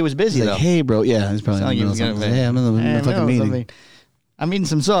going to tell you he was busy, He's though. like, hey, bro. Yeah, he's probably in the middle of something. Yeah, I'm in the fucking meeting. I'm eating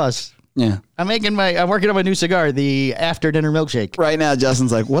some sauce. Yeah. I'm working on my new cigar, the after dinner milkshake. Right now,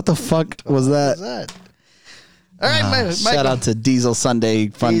 Justin's like, what the fuck was that? What's that? All right, Michael. Shout out to Diesel Sunday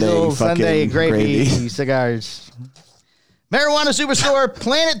Fun Diesel Day Sunday fucking gravy cigars. Marijuana Superstore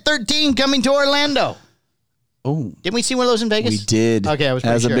Planet 13 coming to Orlando. Oh, Didn't we see one of those in Vegas? we did. Okay, I was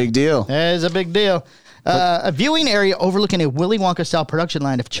pretty That's sure. a big deal. That is a big deal. A viewing area overlooking a Willy Wonka-style production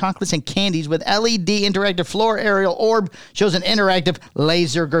line of chocolates and candies with LED interactive floor aerial orb shows an interactive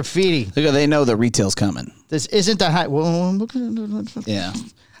laser graffiti. Look, they know the retail's coming. This isn't a Yeah.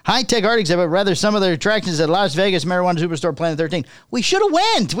 high-tech art exhibit, rather some of the attractions at Las Vegas Marijuana Superstore Planet 13. We should have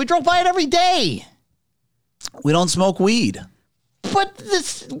went. We drove by it every day. We don't smoke weed. But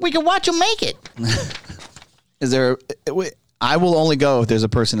we could watch them make it. Is there? I will only go if there's a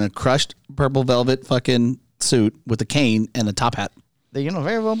person in a crushed purple velvet fucking suit with a cane and a top hat.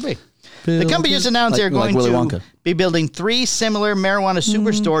 Very well be. The company just announced they're going to be building 3 similar marijuana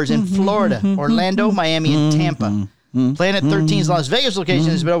superstores in Florida, Orlando, Miami, and Tampa. Planet 13's Las Vegas location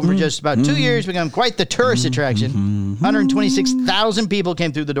has been open for just about 2 years, become quite the tourist attraction. 126,000 people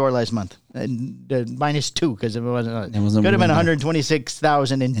came through the door last month. Minus 2, because it wasn't. Could have been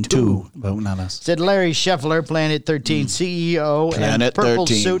 126,002. But not us. Said Larry Scheffler, Planet 13 CEO, and purple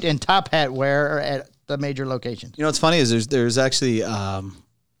suit and top hat wearer at the major locations. You know what's funny is there's actually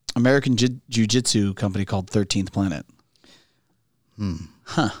American Jiu-Jitsu company called 13th Planet.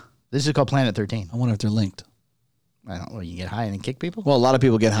 This is called Planet 13. I wonder if they're linked. I don't know. You get high and kick people? Well, a lot of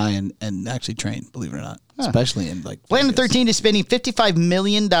people get high and actually train, believe it or not. Especially in like Planet 13 is spending $55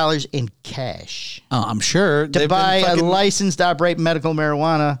 million in cash. Oh, I'm sure. To buy a license to operate medical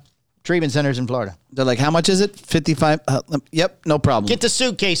marijuana treatment centers in Florida. They're like, how much is it? 55? Yep, no problem. Get the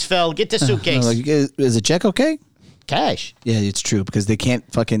suitcase, Phil. Get the suitcase. Like, is a check okay? Cash. Yeah, it's true because they can't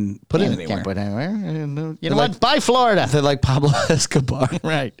fucking put it anywhere. Can't put it anywhere. You know what? Buy Florida. They're like Pablo Escobar.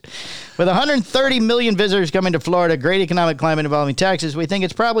 Right. With 130 million visitors coming to Florida, great economic climate involving taxes, we think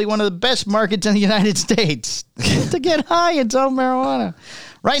it's probably one of the best markets in the United States to get high and sell marijuana.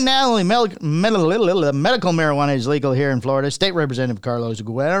 Right now, only medical marijuana is legal here in Florida. State Representative Carlos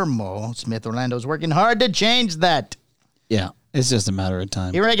Guillermo Smith Orlando is working hard to change that. Yeah. It's just a matter of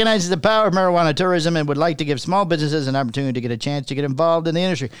time. He recognizes the power of marijuana tourism and would like to give small businesses an opportunity to get a chance to get involved in the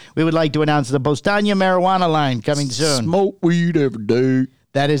industry. We would like to announce the Bostania marijuana line coming soon. Smoke weed every day.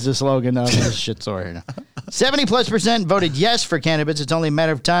 That is the slogan of this shit store here now. 70+% voted yes for cannabis. It's only a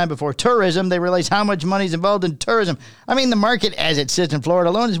matter of time before tourism. They realize how much money is involved in tourism. I mean, the market as it sits in Florida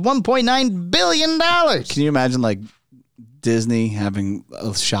alone is $1.9 billion. Can you imagine like Disney having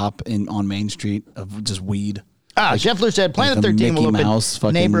a shop on Main Street of just weed? Scheffler said Planet 13 will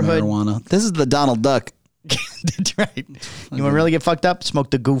open neighborhood marijuana. This is the Donald Duck. That's right. You want to really get fucked up?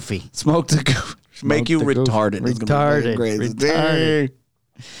 Smoke the Goofy. Smoke the Goofy. Make you retarded. Retarded.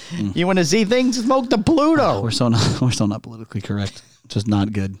 You want to see things? Smoke the Pluto. We're so not politically correct. Just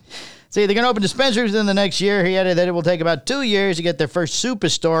not good. See, they're going to open dispensaries in the next year. He added that it will take about 2 years to get their first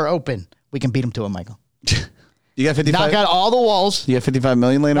superstore open. We can beat them to it, Michael. You got 55? Knock out all the walls. You got 55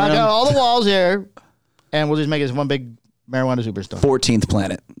 million laying around? Knock out all the walls here. And we'll just make it one big marijuana superstore. 14th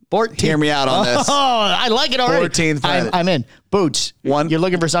Planet. 14th. Hear me out on this. Oh, I like it already. 14th Planet. I'm in. Boots. You're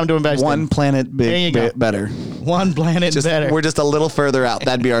looking for something to invest in. One planet better. One planet better. We're just a little further out.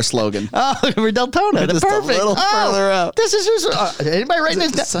 That'd be our slogan. Oh, we're Deltona. That's perfect. A little further out. This is just, anybody writing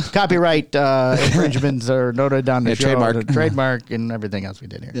this down? Copyright infringements are noted down the show. Trademark and everything else we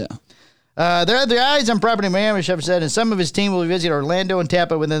did here. Yeah. There are the eyes on property in Miami, Chef said, and some of his team will visit Orlando and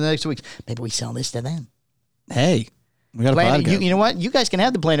Tampa within the next 2 weeks. Maybe we sell this to them. Hey, we got a podcast. You know what? You guys can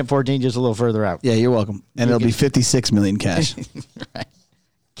have the Planet 14 just a little further out. Yeah, you're welcome. And it'll be 56 million cash. Right.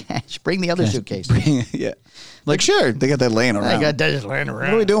 Cash. Bring the other suitcase. Yeah. Like, sure. They got that laying around. I got that just laying around.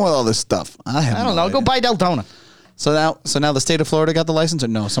 What are we doing with all this stuff? I don't know. Go buy Deltona. So now the state of Florida got the license, or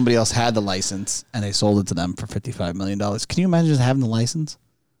no? Somebody else had the license and they sold it to them for $55 million. Can you imagine just having the license?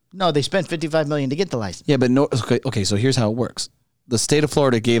 No, they spent $55 million to get the license. Yeah, but no. Okay. So here's how it works. The state of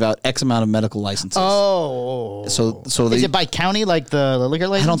Florida gave out X amount of medical licenses. Oh. So is it by county like the liquor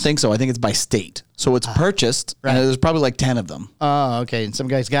license? I don't think so. I think it's by state. So it's purchased, and there's probably like 10 of them. Oh, okay. And some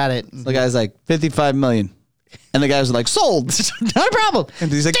guy's got it. The guy's like, 55 million. And the guys are like, sold. Not a problem.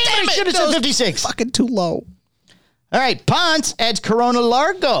 And he's like, damn it, should have said 56. Fucking too low. All right. Ponce adds Corona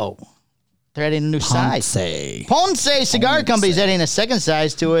Largo. They're adding a new size. Ponce Cigar Company is adding a second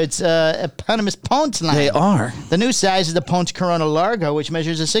size to its eponymous Ponce line. They are. The new size is the Ponce Corona Largo, which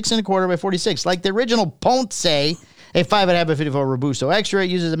measures a 6 1/4 by 46. Like the original Ponce, a 5.5 by 54 Robusto Extra, it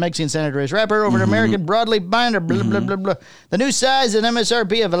uses a Mexican Santa Andres wrapper over an American broadleaf binder. Blah, blah, blah, blah. The new size is an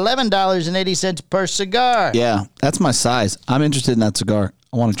MSRP of $11.80 per cigar. Yeah, that's my size. I'm interested in that cigar.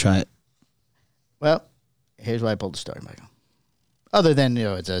 I want to try it. Well, here's why I pulled the story, Michael. Other than,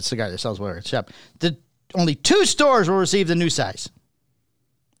 it's a cigar that sells where it's shop. Only 2 stores will receive the new size.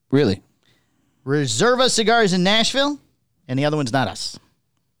 Really? Reserva Cigars in Nashville, and the other one's not us.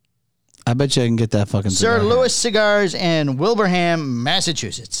 I bet you I can get that fucking cigar. Sir Louis Cigars in Wilbraham,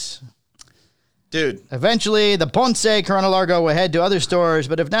 Massachusetts. Dude. Eventually, the Ponce Corona Largo will head to other stores,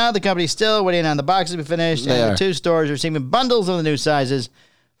 but if now the company's still waiting on the boxes to be finished, and the 2 stores are receiving bundles of the new sizes,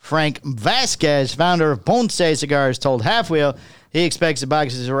 Frank Vasquez, founder of Ponce Cigars, told Half Wheel he expects the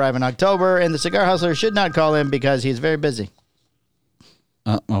boxes to arrive in October, and the cigar hustler should not call him because he's very busy.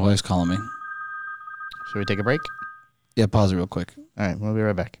 My wife's calling me. Should we take a break? Yeah, pause it real quick. All right, we'll be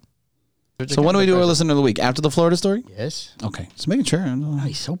right back. So when do we do our listener of the week? After the Florida story? Yes. Okay. Just making sure. Oh,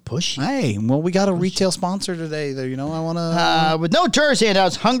 he's so pushy. Hey, well, we got a retail sponsor today. There, I want to. With no tourist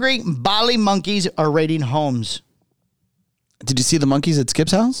handouts, hungry Bali monkeys are raiding homes. Did you see the monkeys at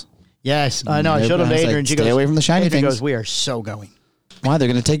Skip's house? Yes, I know. I showed them to Adrian. She Stay away from the shiny Adrian things. goes, we are so going. Why? They're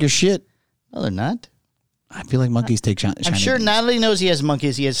going to take your shit. No, they're not. I feel like monkeys take shiny I'm sure things. Natalie knows he has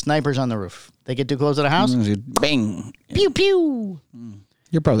monkeys. He has snipers on the roof. They get too close to the house. Bang. Pew, pew.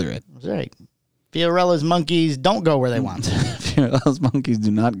 You're probably right. That's right. Fiorella's monkeys don't go where they want. Those monkeys do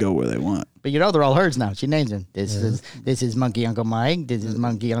not go where they want. But they're all hers now. She names them. This is Monkey Uncle Mike. This is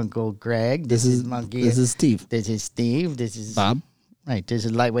Monkey Uncle Greg. This is Monkey. This is Steve. This is Steve. This is Bob. Right. This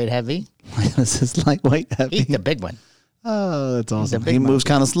is Lightweight Heavy. This is lightweight heavy. He's the big one. Oh, that's awesome. big He moves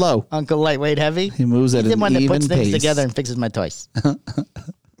kind of slow. Uncle Lightweight Heavy. He moves at He's an the one that even puts things pace. together and fixes my toys.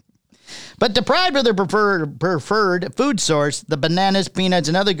 But deprived of their preferred food source, the bananas, peanuts,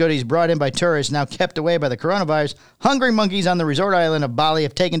 and other goodies brought in by tourists now kept away by the coronavirus, hungry monkeys on the resort island of Bali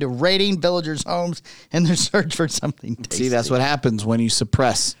have taken to raiding villagers' homes in their search for something tasty. See, that's what happens when you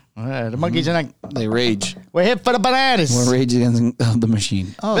suppress. The monkeys are like, They rage. we're hit for the bananas. We're rage against the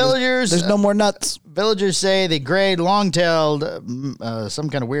machine. Oh, Villagers, there's no more nuts. Villagers say the gray, long-tailed, some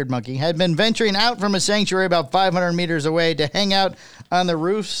kind of weird monkey, had been venturing out from a sanctuary about 500 meters away to hang out on the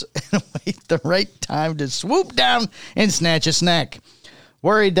roofs and wait the right time to swoop down and snatch a snack.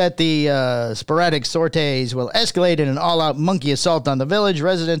 Worried that the sporadic sorties will escalate in an all-out monkey assault on the village,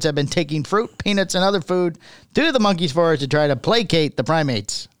 residents have been taking fruit, peanuts, and other food to the monkey's forest to try to placate the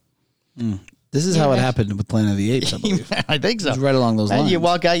primates. This is how it happened with Planet of the Apes, I believe. I think so. It's right along those And lines. you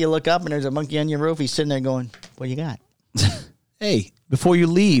walk out, you look up, and there's a monkey on your roof. He's sitting there going, what do you got? Hey, before you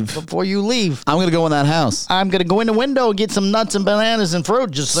leave, Before you leave, I'm going to go in that house. I'm going to go in the window and get some nuts and bananas and fruit,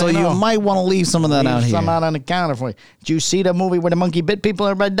 just So you know. you might want to leave some of that out Leave here. some out on the counter for you. Did you see the movie where the monkey bit people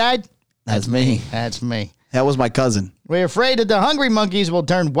and everybody died? That's me. That's me. That was my cousin. We're afraid that the hungry monkeys will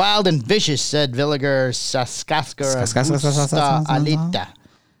turn wild and vicious, said villager Saskaskar Alita.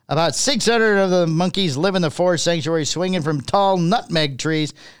 About 600 of the monkeys live in the forest sanctuary, swinging from tall nutmeg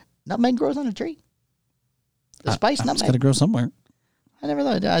trees. Nutmeg grows on a tree? The spice It's nutmeg? got to grow somewhere. I never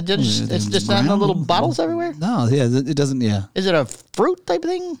thought. It's just not in the little bottles everywhere? No, yeah, it doesn't, yeah. Is it a fruit type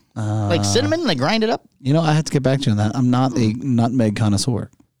thing? Like cinnamon? They grind it up? I have to get back to you on that. I'm not a nutmeg connoisseur.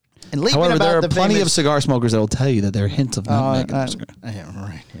 And leaving However, about there are the plenty famous, of cigar smokers that will tell you that there are hints of nutmeg in their cigar.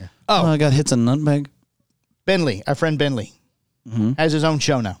 right, yeah. Oh, I got hits of nutmeg. Bentley, our friend Bentley, has his own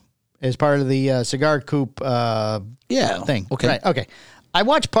show now as part of the Cigar Coop Yeah. thing. Okay. Right, okay. I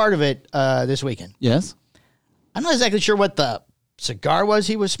watched part of it this weekend. Yes. I'm not exactly sure what the cigar was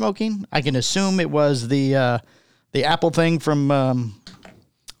he was smoking. I can assume it was the apple thing from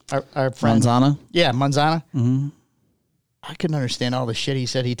our friend. Manzana. Yeah, Manzana. Mm-hmm. I couldn't understand all the shit he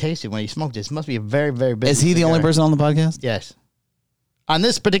said he tasted when he smoked this. Must be a very, very big. Is he the only cigar. person on the podcast? Yes. On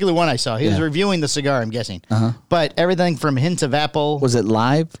this particular one I saw, he was Yeah. reviewing the cigar, I'm guessing. Uh-huh. But everything from hints of apple. Was it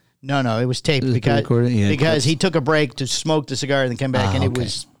live? No, it was taped was because pre-recorded? Yeah, because clips. he took a break to smoke the cigar and then came back, and it okay.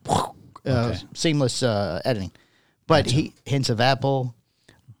 was seamless editing. But hints of apple,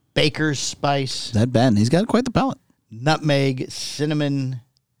 baker's spice, That Ben, he's got quite the palate. nutmeg, cinnamon.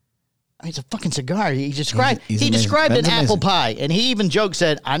 I mean, it's a fucking cigar. He described He's he amazing. described an Ben's apple amazing. pie, and he even joked,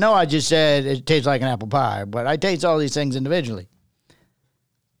 said, "I know I just said it tastes like an apple pie, but I taste all these things individually."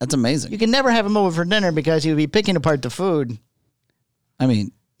 That's amazing. You can never have him over for dinner because he would be picking apart the food. I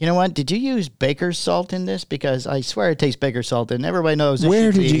mean, You know what? Did you use baker's salt in this? Because I swear it tastes baker's salt, and everybody knows.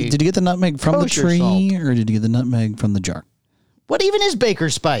 where did you get the nutmeg from the kosher tree, salt. or did you get the nutmeg from the jar? What even is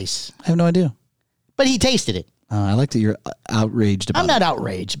baker's spice? I have no idea. But he tasted it. I like that you're outraged about I'm not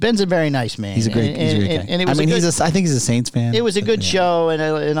outraged. Ben's a very nice man. He's a great guy. And it was I mean, I I think he's a Saints fan. it was a good Yeah. show and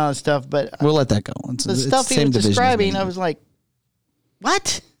all that stuff, but We'll let that go. It's the it's stuff he same was division as describing, me. I was like,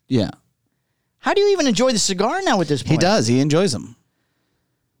 what? Yeah, How do you even enjoy the cigar now at this point? he does. He enjoys them.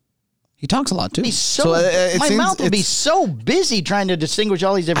 He talks a lot too. He's my seems- mouth would be it's- so busy trying to distinguish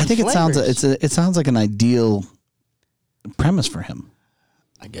all these different I think it sounds. flavors. It sounds like an ideal premise for him.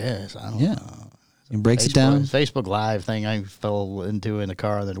 I guess. I don't Yeah, know. he breaks it down. Facebook Live thing I fell into in the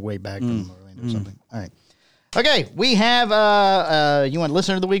car on the way back from Orlando or something. All right. Okay, we have, you want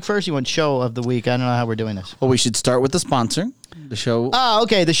listener of the week first? You want show of the week? I don't know how we're doing this. Well, we should start with the sponsor, the show. Oh,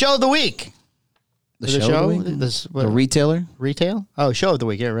 okay, the show of the week. the show. Of the week? This, The retailer. retail? Oh, show of the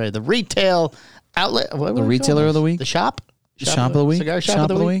week. Yeah, right. The retail outlet. What The do we retailer call of the this? week? The shop? Shop of the week. Cigar shop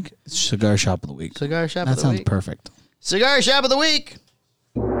of the week? Cigar shop of the week. Cigar shop That of the sounds week. perfect. Cigar shop of the week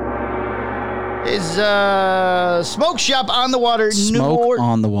is Smoke Shop on the Water, New Smoke Orleans.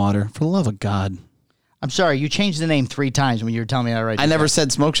 on the water. For the love of God. I'm sorry, you changed the name 3 times when you were telling me that right. I never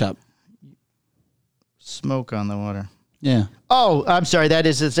said smoke shop. Smoke on the water. Yeah. Oh, I'm sorry. That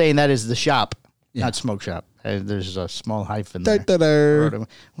is the shop, Yeah. not smoke shop. There's a small hyphen there. Da-da-da.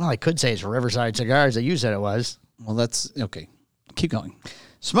 Well, I could say it's Riverside Cigars that you said it was. Well, that's okay. Keep going.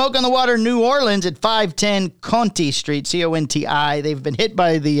 Smoke on the Water, New Orleans at 510 Conti Street, C-O-N-T-I. They've been hit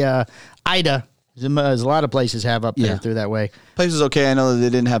by the Ida, as a lot of places have up there through that way. Place is okay. I know that they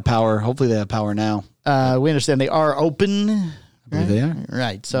didn't have power. Hopefully they have power now. We understand they are open. I believe they are.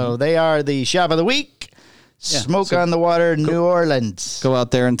 Right. So they are the shop of the week. Yeah. Smoke on the Water, New Orleans. Go out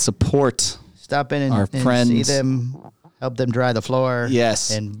there and support. Stop in our and friends. see them, help them dry the floor.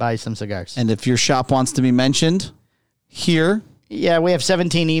 Yes. And buy some cigars. And if your shop wants to be mentioned here, yeah, we have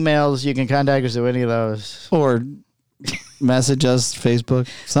 17 emails. You can contact us through any of those. or message us, Facebook,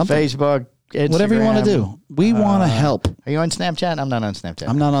 something. Facebook, Instagram. Whatever you want to do. We want to help. Are you on Snapchat? I'm not on Snapchat.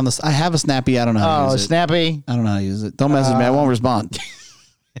 I'm not on this. I have a Snappy. I don't know how to use it. Snappy. I don't know how to use it. Don't message me. I won't respond.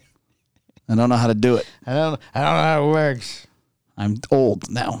 I don't know how to do it. I don't know how it works. I'm old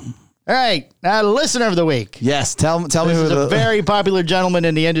now. All right. Now, listener of the week. Yes. Tell me This who is a very popular gentleman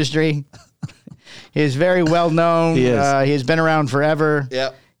in the industry. He is very well known. He is. He has been around forever.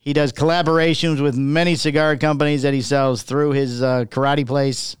 Yep. He does collaborations with many cigar companies that he sells through his karate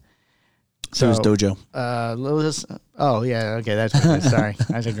place. So his dojo. Oh, yeah. Okay, that's what it is. Sorry.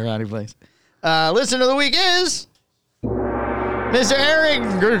 I said karate place. Listener of the week is Mr. Eric.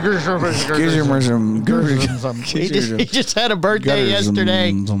 He just had a birthday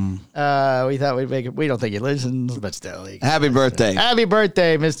yesterday. We thought we'd make it. We don't think he listens, but still. Happy birthday. Happy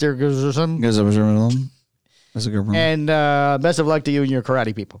birthday, Mr. And best of luck to you and your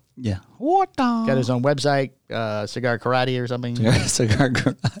karate people. Yeah. Got his own website, Cigar Karate or something. Cigar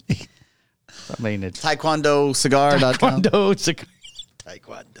karate. Something that's TaekwondoCigar.com.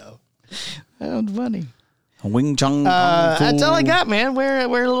 Taekwondo. That's funny. Wing Chun. That's all I got, man. We're a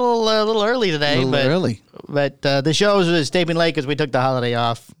little early today, but the shows was taping late because we took the holiday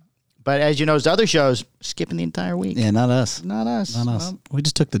off. But as you know, the other shows skipping the entire week. Yeah, not us. Not us. We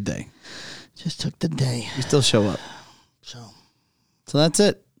just took the day. Just took the day. We still show up. So that's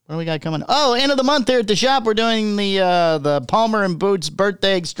it. What do we got coming? Oh, end of the month here at the shop, we're doing the Palmer and Boots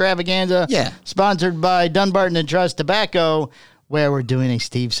birthday extravaganza. Yeah. Sponsored by Dunbarton and Trust Tobacco, where we're doing a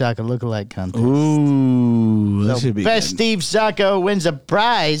Steve Sacco lookalike contest. Ooh, that should be best good. Steve Sacco wins a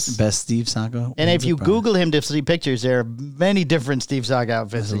prize. Best Steve Sacco. And if you Google him to see pictures, there are many different Steve Sacco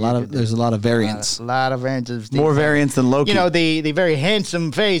outfits. There's a lot of variants. A lot of variants of Steve More Sacco. variants than Loki. You know, the very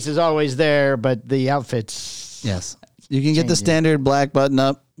handsome face is always there, but the outfits. Yes. You can get the standard black button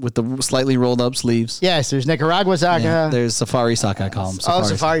up with the slightly rolled up sleeves. Yes, there's Nicaragua Sacco. Yeah, there's Safari Sacco, I call them.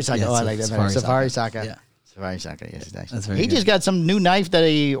 Safari Sacco. Yes, I like that. Safari Sacco. Yeah. Safari Sacco, yes, nice. That's very He good. just got some new knife that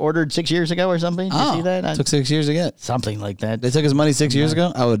he ordered 6 years ago or something. Did you see that? Took 6 years to get. Something like that. They took his money 6 years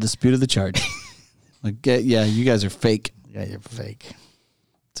ago. I would have disputed the charge. You guys are fake. Yeah, you're fake.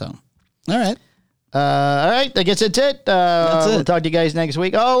 So, all right. All right, I guess that's it. We'll talk to you guys next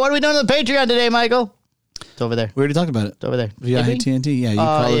week. Oh, what are we doing on the Patreon today, Michael? It's over there. We already talked about it. It's over there. Via TNT. Yeah, you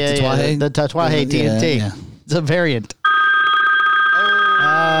call it Tatuaje. The Tatuaje TNT. Yeah. It's a variant.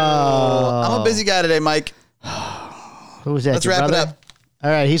 I'm a busy guy today, Mike. Who was that? Let's your wrap it brother? up.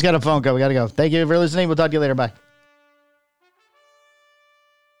 All right, he's got a phone call. We got to go. Thank you for listening. We'll talk to you later. Bye.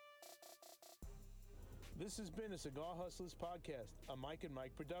 This has been a Cigar Hustlers podcast, a Mike and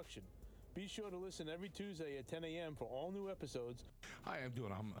Mike production. Be sure to listen every Tuesday at 10 a.m. for all new episodes. Hi, I'm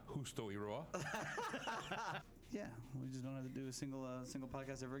Justo Iroa. Yeah, we just don't have to do a single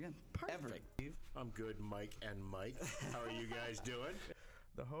podcast ever again. Perfect. I'm good, Mike and Mike. How are you guys doing?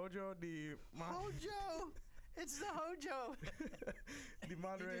 The Hojo, Hojo! It's the Hojo! the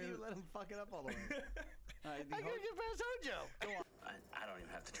Monterey. let him fuck it up all the way. I gotta get past Hojo. I don't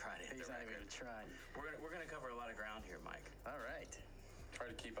even have to try to hit the record. He's not even gonna try. We're gonna cover a lot of ground here, Mike. All right. Try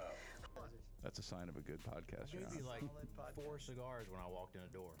to keep up. That's a sign of a good podcast. Maybe like 4 cigars when I walked in the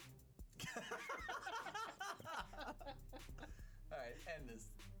door.